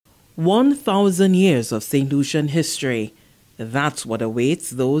1,000 years of St. Lucian history. That's what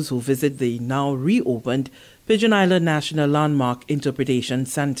awaits those who visit the now reopened Pigeon Island National Landmark Interpretation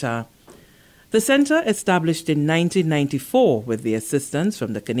Center. The center, established in 1994 with the assistance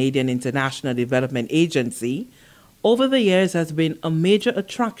from the Canadian International Development Agency, over the years has been a major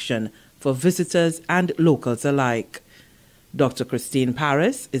attraction for visitors and locals alike. Dr. Christine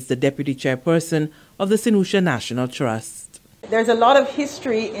Paris is the Deputy Chairperson of the St. Lucia National Trust. There's a lot of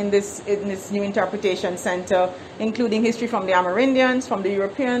history in this new interpretation center, including history from the Amerindians, from the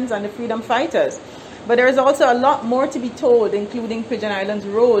Europeans, and the freedom fighters. But there is also a lot more to be told, including Pigeon Island's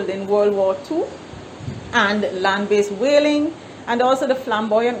role in World War II and land-based whaling, and also the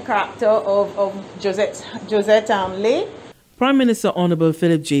flamboyant character of Josette Lay. Prime Minister Honorable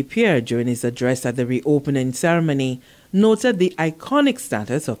Philip J. Pierre, during his address at the reopening ceremony, noted the iconic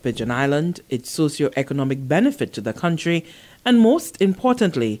status of Pigeon Island, its socio-economic benefit to the country, and most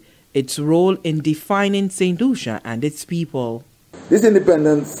importantly, its role in defining St. Lucia and its people. This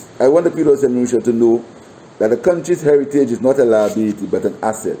independence, I want the people of St. Lucia to know that the country's heritage is not a liability but an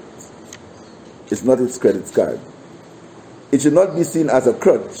asset. It's not its credit card. It should not be seen as a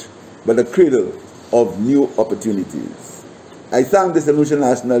crutch but a cradle of new opportunities. I thank the St. Lucia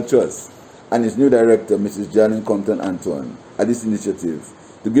National Trust and its new director, Mrs. Janet Compton-Antoine, at this initiative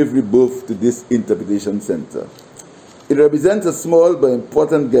to give rebirth to this interpretation center. It represents a small but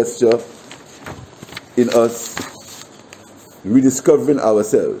important gesture in us rediscovering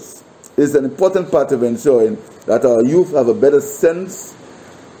ourselves. It is an important part of ensuring that our youth have a better sense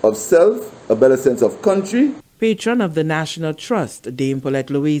of self, a better sense of country. Patron of the National Trust, Dame Paulette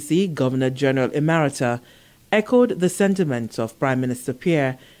Louisi, Governor General Emerita, echoed the sentiments of Prime Minister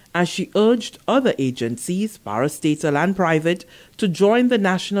Pierre as she urged other agencies, parastatal and private, to join the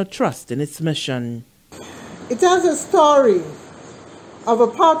National Trust in its mission. It tells a story of a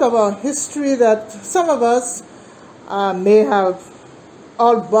part of our history that some of us may have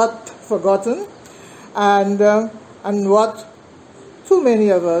all but forgotten, and what too many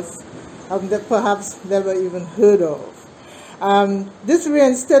of us have perhaps never even heard of. This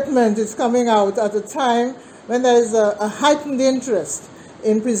reinstatement is coming out at a time when there is a heightened interest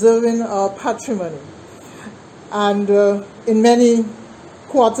in preserving our patrimony, and in many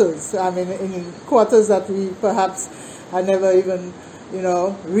quarters, in quarters that we perhaps had never even,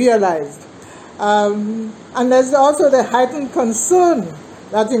 realized. And there's also the heightened concern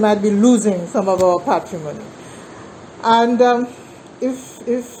that we might be losing some of our patrimony. And if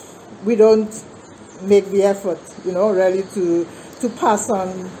we don't make the effort, really to pass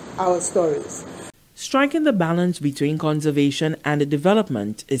on our stories. Striking the balance between conservation and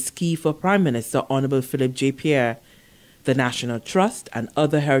development is key for Prime Minister Honorable Philip J. Pierre. The National Trust and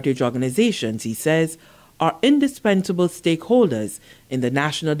other heritage organizations, he says, are indispensable stakeholders in the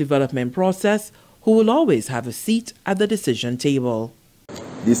national development process who will always have a seat at the decision table.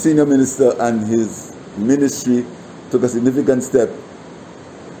 The senior minister and his ministry took a significant step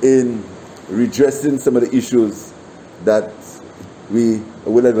in redressing some of the issues that we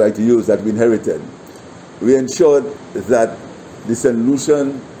would like to use that we inherited. We ensured that the St.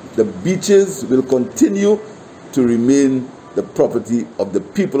 Lucian, the beaches will continue to remain the property of the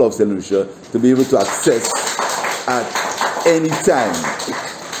people of St. Lucia to be able to access at any time.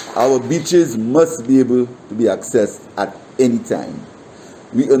 Our beaches must be able to be accessed at any time.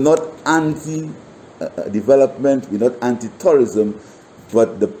 We are not anti-development, we're not anti-tourism,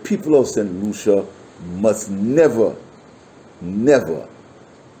 but the people of St. Lucia must never, never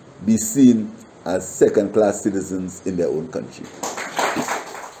be seen as second-class citizens in their own country.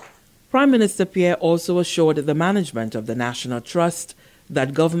 Prime Minister Pierre also assured the management of the National Trust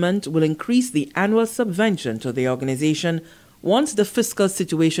that government will increase the annual subvention to the organization once the fiscal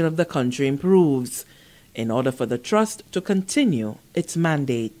situation of the country improves, in order for the trust to continue its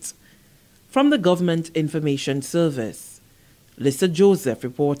mandate. From the Government Information Service, Lisa Joseph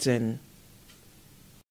reporting.